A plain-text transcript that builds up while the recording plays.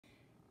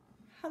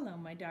Hello,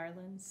 my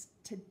darlings.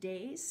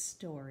 Today's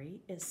story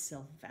is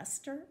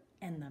Sylvester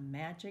and the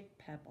Magic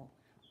Pebble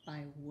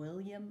by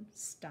William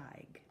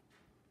Steig.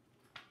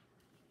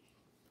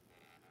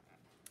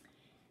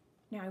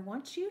 Now, I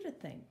want you to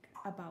think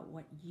about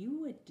what you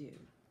would do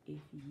if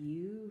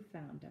you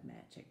found a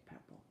magic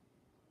pebble.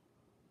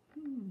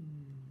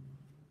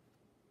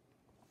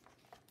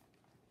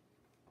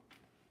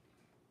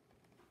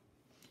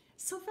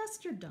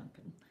 Sylvester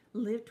Duncan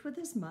lived with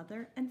his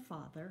mother and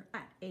father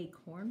at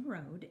Acorn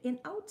Road in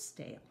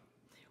Oatsdale.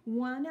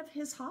 One of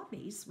his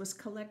hobbies was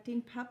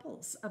collecting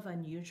pebbles of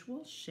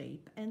unusual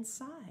shape and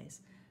size.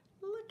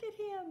 Look at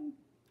him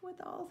with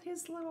all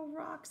his little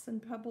rocks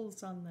and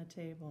pebbles on the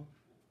table.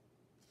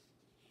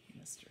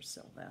 Mr.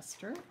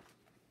 Sylvester.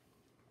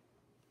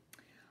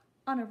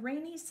 On a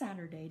rainy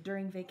Saturday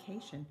during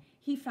vacation,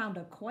 he found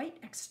a quite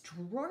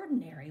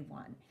extraordinary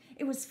one.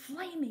 It was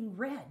flaming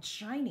red,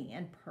 shiny,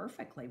 and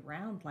perfectly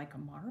round like a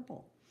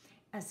marble.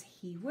 As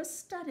he was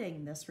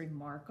studying this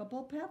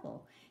remarkable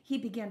pebble, he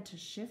began to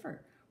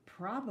shiver,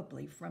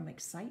 probably from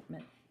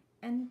excitement,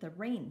 and the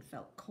rain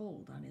felt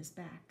cold on his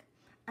back.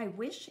 "I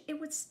wish it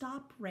would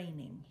stop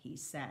raining," he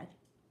said.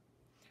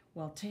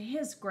 Well, to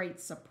his great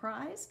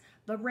surprise,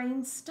 the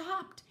rain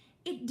stopped.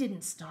 It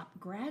didn't stop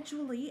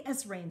gradually,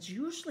 as rains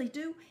usually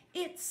do.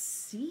 It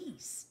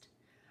ceased.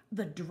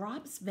 The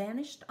drops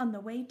vanished on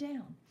the way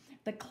down.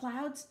 The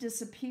clouds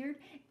disappeared.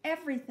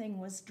 Everything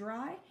was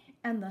dry,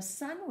 and the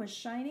sun was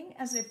shining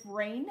as if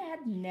rain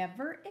had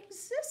never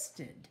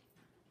existed.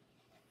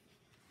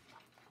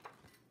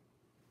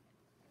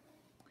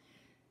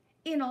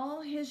 In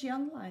all his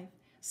young life,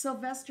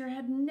 Sylvester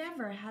had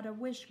never had a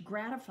wish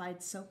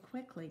gratified so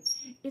quickly.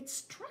 It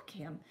struck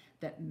him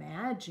that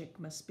magic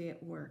must be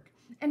at work,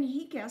 and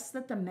he guessed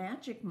that the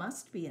magic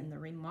must be in the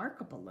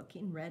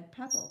remarkable-looking red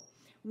pebble,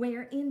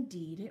 where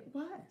indeed it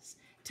was.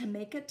 To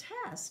make a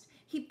test,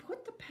 he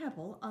put the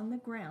pebble on the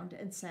ground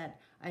and said,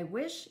 "I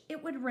wish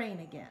it would rain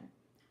again."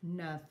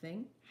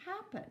 Nothing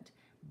happened,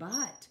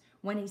 but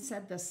when he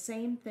said the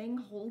same thing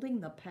holding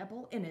the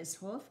pebble in his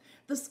hoof,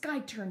 the sky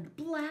turned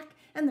black,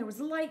 and there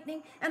was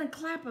lightning and a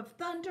clap of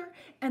thunder,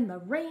 and the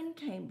rain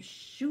came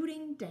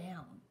shooting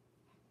down.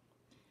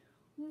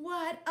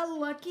 "What a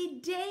lucky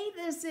day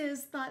this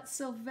is," thought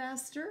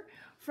Sylvester.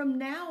 "From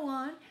now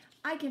on,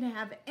 I can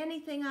have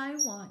anything I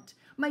want.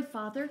 My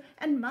father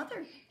and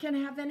mother can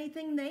have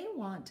anything they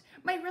want.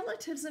 My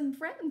relatives and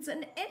friends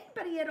and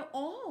anybody at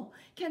all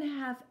can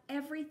have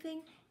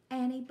everything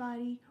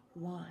anybody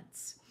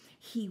wants."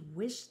 He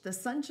wished the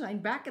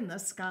sunshine back in the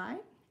sky,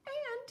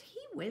 and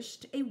he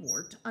wished a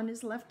wart on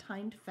his left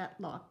hind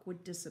fetlock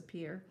would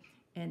disappear,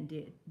 and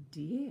it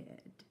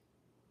did.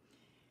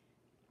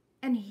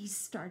 And he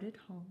started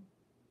home,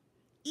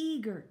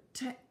 eager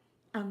to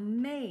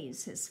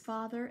amaze his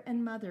father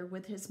and mother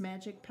with his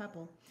magic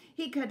pebble.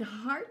 He could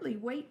hardly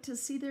wait to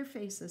see their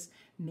faces.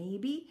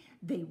 Maybe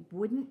they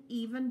wouldn't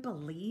even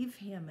believe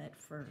him at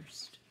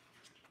first.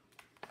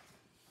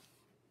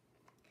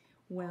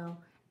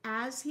 Well,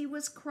 as he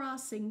was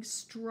crossing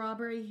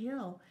Strawberry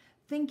Hill,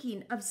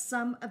 thinking of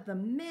some of the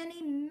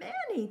many,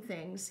 many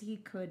things he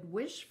could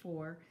wish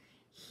for,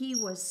 he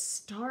was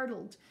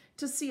startled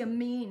to see a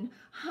mean,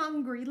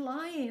 hungry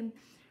lion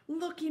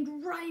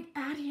looking right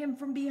at him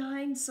from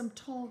behind some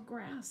tall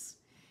grass.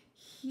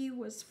 He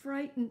was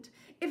frightened.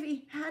 If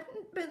he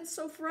hadn't been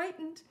so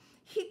frightened,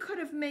 he could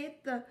have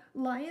made the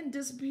lion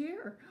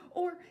disappear,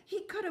 or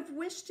he could have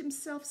wished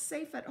himself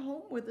safe at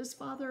home with his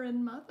father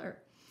and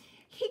mother.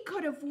 He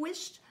could have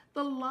wished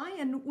the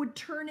lion would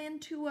turn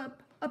into a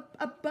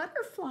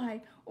butterfly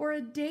or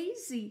a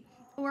daisy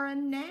or a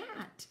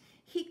gnat.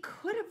 He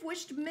could have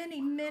wished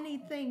many, many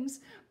things,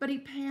 but he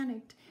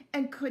panicked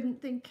and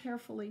couldn't think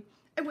carefully.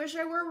 "I wish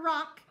I were a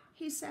rock,"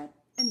 he said,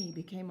 and he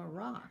became a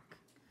rock.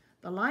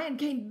 The lion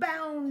came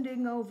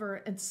bounding over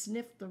and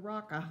sniffed the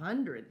rock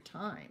 100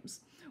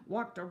 times,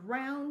 walked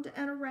around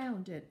and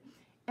around it,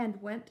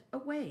 and went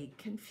away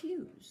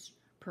confused,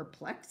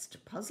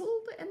 perplexed,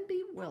 puzzled, and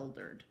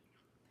bewildered.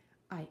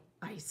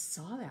 I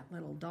saw that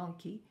little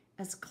donkey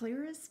as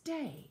clear as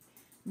day.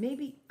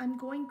 Maybe I'm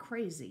going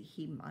crazy,"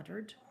 he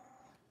muttered.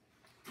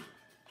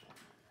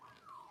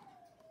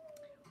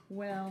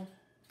 Well,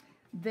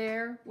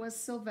 there was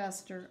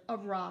Sylvester, a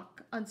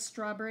rock on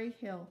Strawberry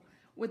Hill,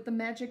 with the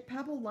magic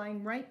pebble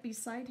lying right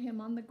beside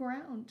him on the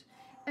ground,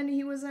 and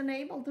he was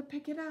unable to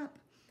pick it up.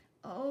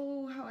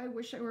 "Oh, how I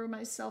wish I were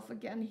myself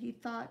again," he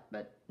thought,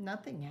 but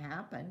nothing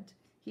happened.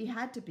 He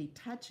had to be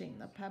touching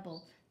the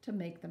pebble to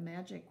make the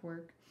magic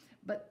work,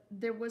 but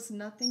there was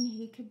nothing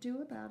he could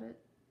do about it.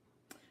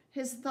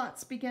 His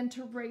thoughts began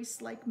to race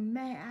like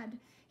mad.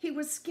 He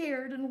was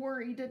scared and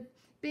worried, and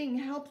being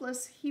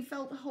helpless, he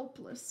felt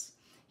hopeless.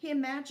 He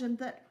imagined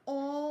that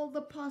all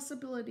the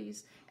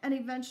possibilities, and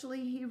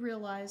eventually he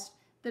realized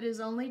that his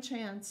only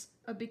chance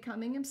of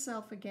becoming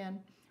himself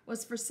again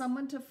was for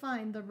someone to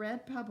find the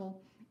red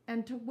pebble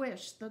and to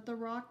wish that the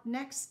rock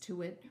next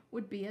to it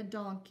would be a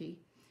donkey.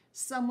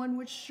 Someone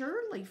would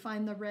surely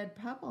find the red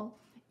pebble.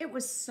 It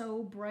was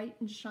so bright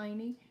and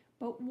shiny,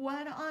 but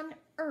what on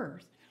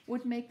earth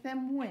would make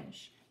them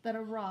wish that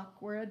a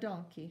rock were a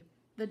donkey.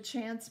 The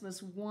chance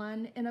was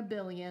 1 in a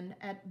billion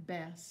at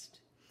best.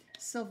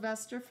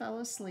 Sylvester fell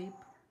asleep.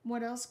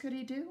 What else could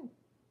he do?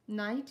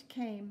 Night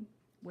came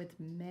with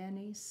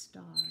many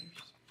stars.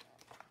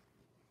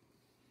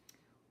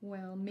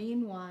 Well,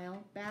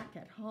 meanwhile, back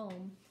at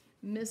home,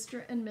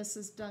 Mr. and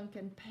Mrs.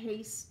 Duncan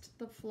paced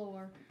the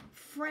floor,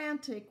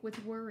 frantic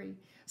with worry.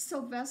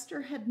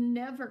 Sylvester had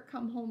never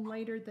come home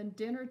later than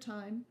dinner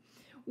time.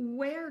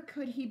 Where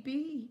could he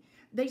be?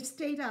 They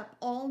stayed up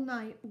all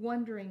night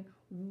wondering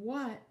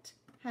what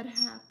had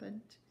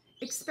happened,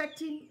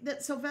 expecting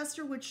that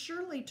Sylvester would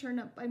surely turn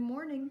up by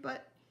morning,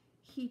 but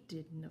he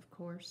didn't, of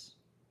course.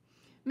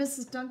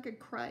 Mrs. Duncan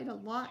cried a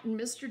lot, and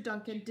Mr.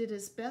 Duncan did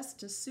his best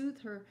to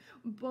soothe her.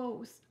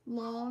 Both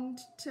longed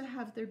to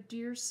have their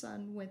dear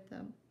son with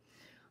them.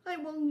 "I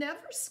will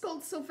never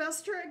scold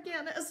Sylvester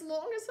again as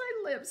long as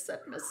I live,"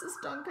 said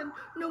Mrs. Duncan,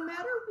 "no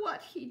matter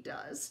what he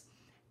does."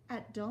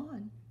 At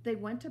dawn, they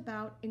went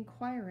about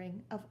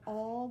inquiring of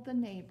all the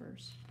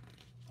neighbors.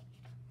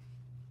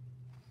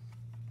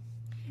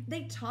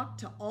 They talked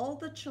to all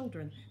the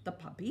children, the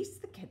puppies,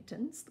 the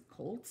kittens, the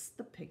colts,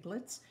 the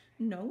piglets.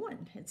 No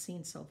one had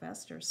seen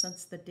Sylvester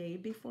since the day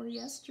before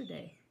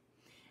yesterday.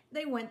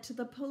 They went to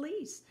the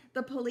police.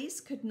 The police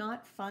could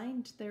not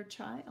find their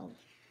child.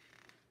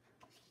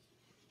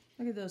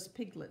 Look at those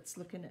piglets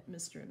looking at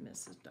Mr. and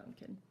Mrs.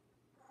 Duncan.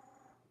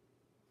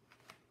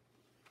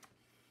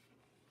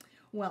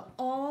 Well,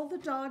 all the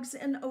dogs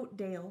in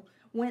Oakdale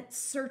went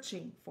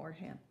searching for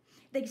him.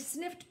 They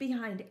sniffed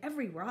behind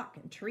every rock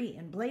and tree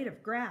and blade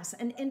of grass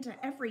and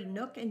into every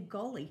nook and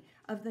gully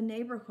of the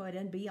neighborhood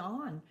and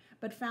beyond,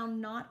 but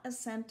found not a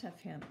scent of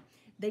him.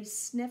 They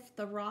sniffed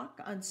the rock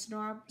on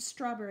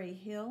Strawberry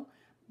Hill,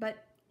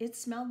 but it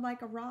smelled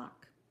like a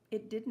rock.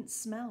 It didn't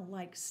smell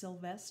like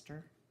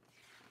Sylvester.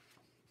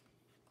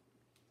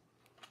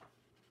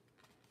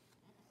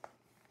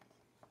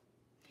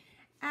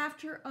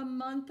 After a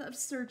month of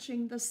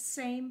searching the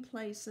same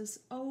places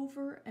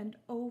over and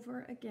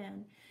over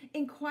again,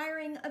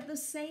 inquiring of the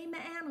same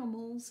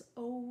animals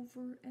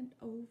over and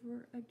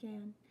over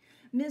again,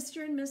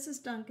 Mr. and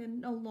Mrs.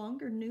 Duncan no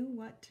longer knew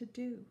what to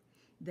do.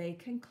 They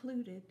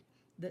concluded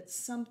that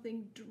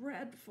something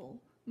dreadful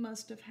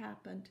must have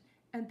happened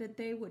and that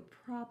they would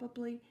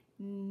probably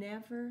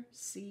never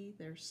see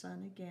their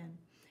son again,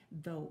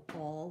 though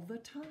all the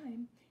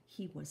time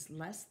he was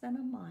less than a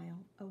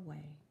mile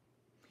away.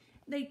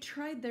 They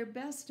tried their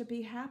best to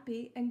be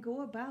happy and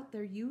go about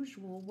their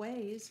usual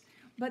ways,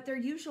 but their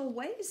usual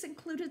ways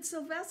included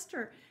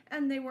Sylvester,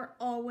 and they were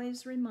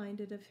always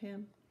reminded of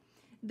him.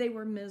 They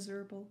were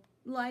miserable.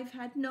 Life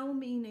had no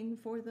meaning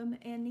for them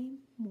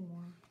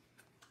anymore.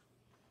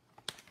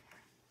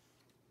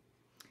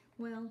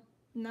 Well,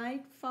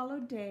 night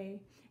followed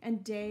day,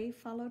 and day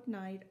followed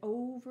night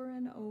over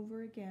and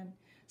over again.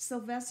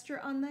 Sylvester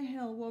on the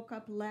hill woke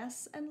up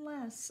less and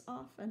less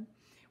often.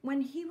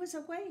 When he was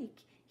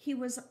awake, he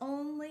was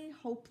only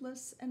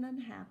hopeless and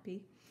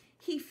unhappy.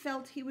 He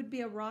felt he would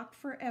be a rock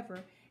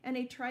forever, and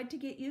he tried to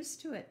get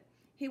used to it.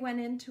 He went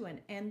into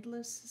an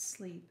endless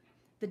sleep.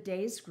 The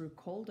days grew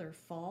colder.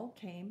 Fall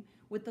came,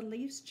 with the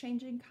leaves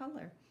changing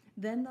color.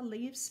 Then the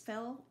leaves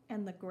fell,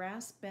 and the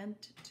grass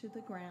bent to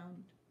the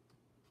ground.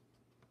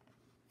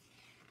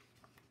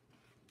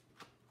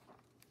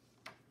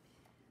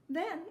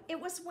 Then it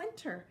was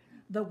winter.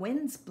 The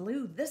winds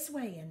blew this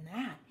way and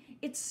that.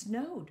 It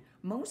snowed.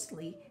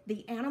 Mostly,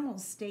 the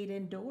animals stayed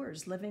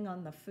indoors, living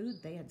on the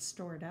food they had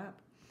stored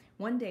up.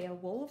 One day, a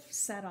wolf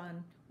sat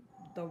on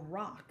the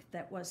rock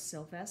that was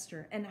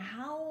Sylvester and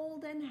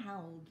howled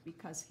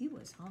because he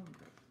was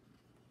hungry.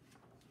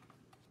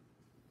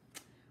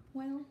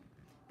 Well,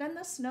 then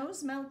the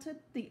snows melted,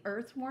 the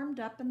earth warmed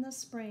up in the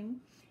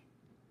spring,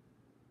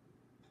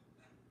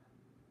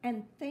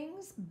 and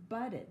things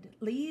budded.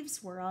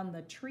 Leaves were on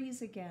the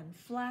trees again.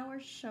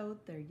 Flowers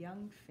showed their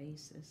young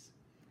faces.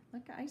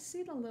 Look, I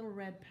see the little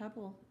red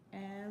pebble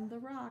and the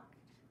rock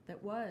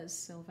that was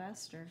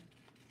Sylvester.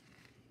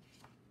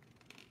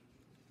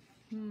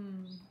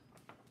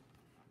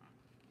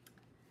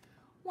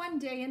 One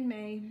day in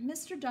May,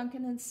 Mr.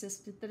 Duncan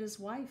insisted that his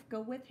wife go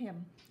with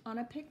him on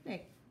a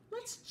picnic.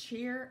 "Let's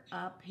cheer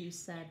up," he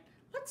said.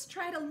 "Let's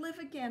try to live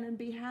again and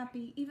be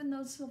happy, even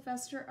though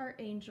Sylvester, our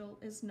angel,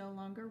 is no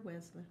longer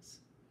with us."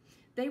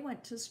 They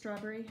went to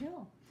Strawberry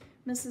Hill.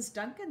 Mrs.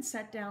 Duncan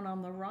sat down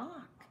on the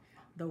rock.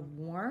 The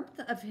warmth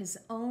of his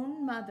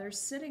own mother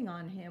sitting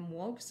on him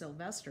woke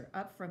Sylvester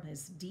up from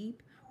his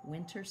deep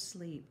winter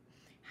sleep.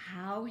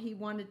 How he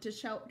wanted to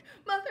shout,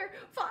 "Mother,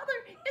 Father,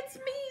 it's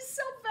me,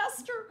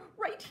 Sylvester,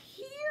 right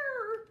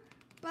here!"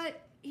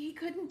 But he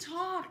couldn't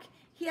talk.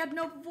 He had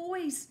no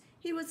voice.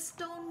 He was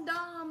stone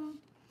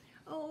dumb.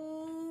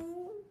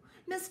 Oh,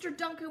 Mr.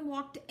 Duncan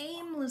walked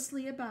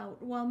aimlessly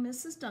about while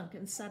Mrs.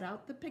 Duncan set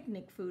out the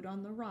picnic food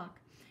on the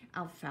rock.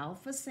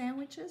 Alfalfa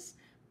sandwiches,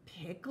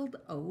 pickled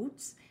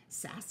oats,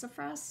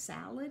 sassafras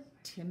salad,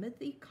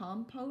 Timothy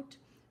compote.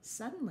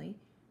 Suddenly,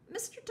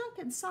 Mr.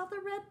 Duncan saw the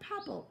red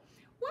pebble.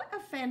 "What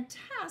a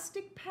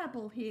fantastic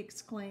pebble!" he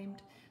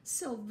exclaimed.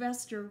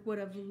 Sylvester would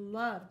have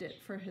loved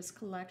it for his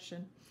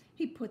collection.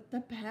 He put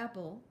the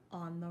pebble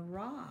on the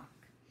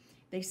rock.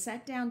 They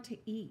sat down to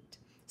eat.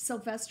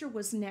 Sylvester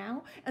was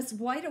now as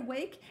wide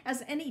awake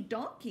as any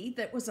donkey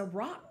that was a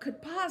rock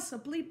could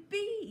possibly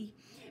be.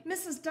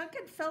 Mrs.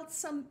 Duncan felt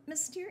some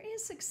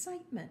mysterious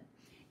excitement.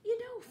 "You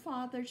know,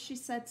 Father," she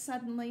said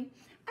suddenly,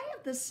 "I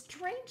have the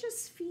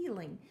strangest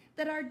feeling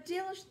that our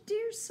dear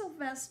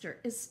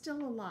Sylvester is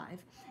still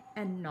alive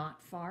and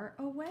not far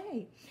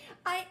away."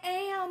 I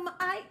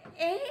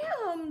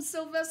am,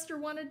 Sylvester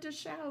wanted to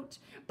shout,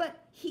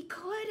 but he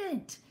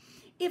couldn't.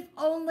 If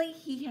only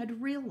he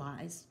had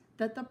realized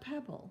that the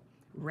pebble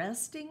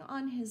resting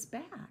on his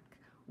back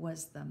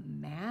was the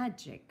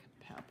magic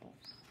pebble.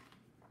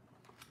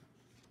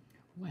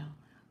 Well,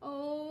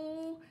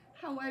 oh,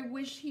 how I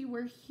wish he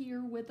were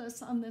here with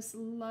us on this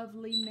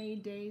lovely May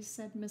Day,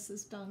 said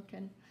Mrs.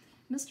 Duncan.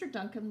 Mr.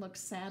 Duncan looked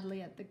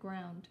sadly at the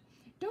ground.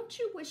 "Don't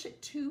you wish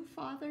it too,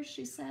 Father?"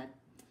 she said.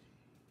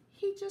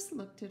 He just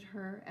looked at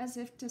her as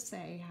if to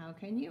say, "How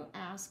can you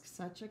ask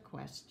such a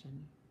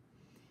question?"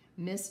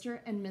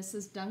 Mr. and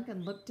Mrs.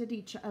 Duncan looked at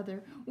each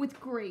other with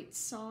great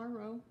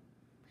sorrow.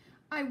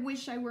 "I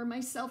wish I were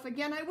myself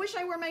again. I wish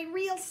I were my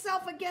real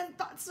self again,"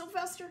 thought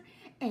Sylvester.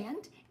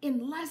 And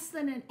in less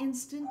than an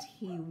instant,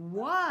 he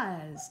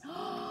was.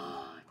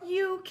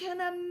 You can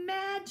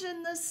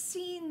imagine the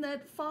scene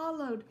that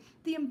followed.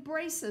 The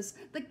embraces,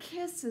 the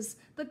kisses,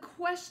 the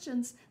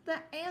questions,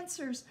 the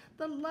answers,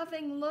 the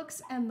loving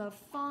looks, and the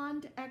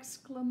fond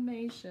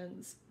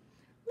exclamations.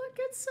 "Look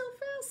at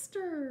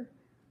Sylvester.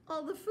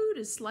 All the food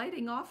is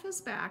sliding off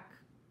his back.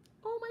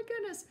 Oh my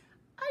goodness,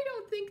 I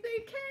don't think they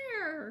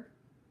care.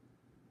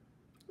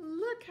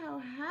 Look how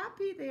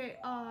happy they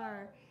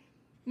are.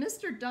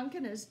 Mr.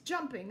 Duncan is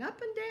jumping up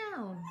and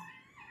down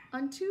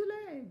on two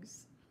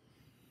legs."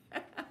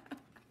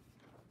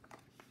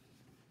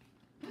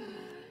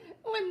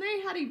 When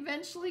they had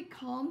eventually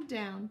calmed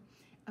down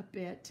a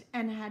bit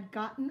and had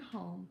gotten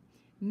home,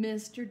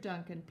 Mr.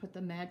 Duncan put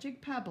the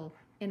magic pebble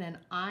in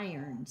an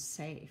iron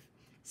safe.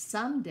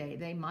 Someday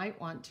they might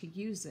want to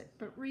use it,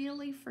 but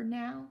really for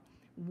now,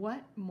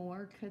 what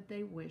more could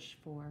they wish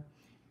for?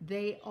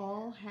 They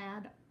all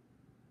had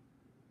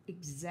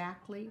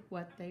exactly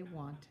what they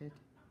wanted.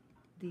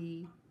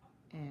 The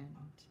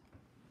end.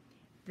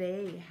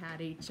 They had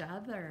each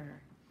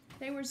other.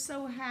 They were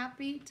so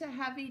happy to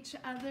have each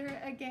other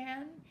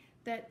again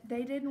that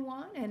they didn't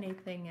want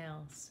anything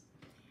else.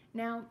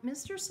 Now,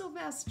 Mr.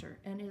 Sylvester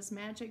and his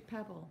magic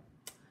pebble,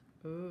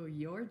 oh,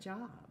 your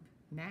job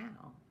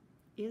now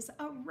is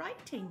a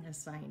writing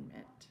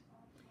assignment.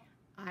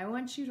 I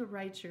want you to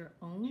write your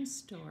own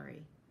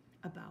story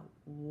about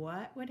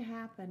what would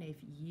happen if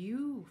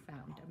you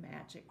found a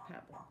magic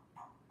pebble.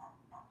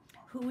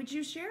 Who would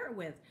you share it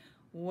with?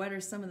 What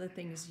are some of the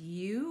things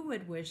you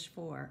would wish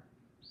for?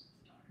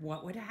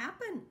 What would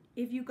happen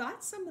if you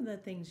got some of the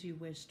things you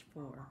wished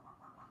for?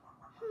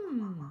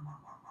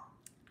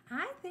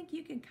 I think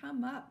you can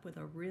come up with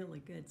a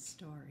really good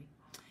story.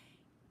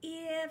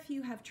 If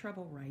you have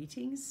trouble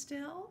writing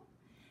still,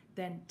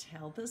 then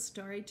tell the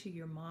story to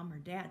your mom or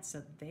dad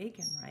so they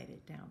can write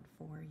it down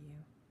for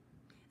you.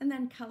 And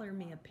then color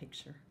me a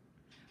picture.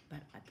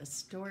 But the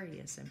story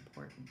is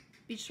important.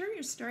 Be sure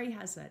your story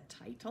has a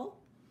title,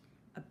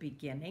 a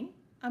beginning,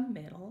 a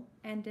middle,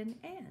 and an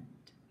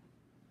end.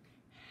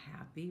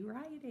 Happy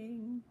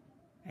writing.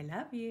 I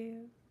love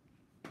you.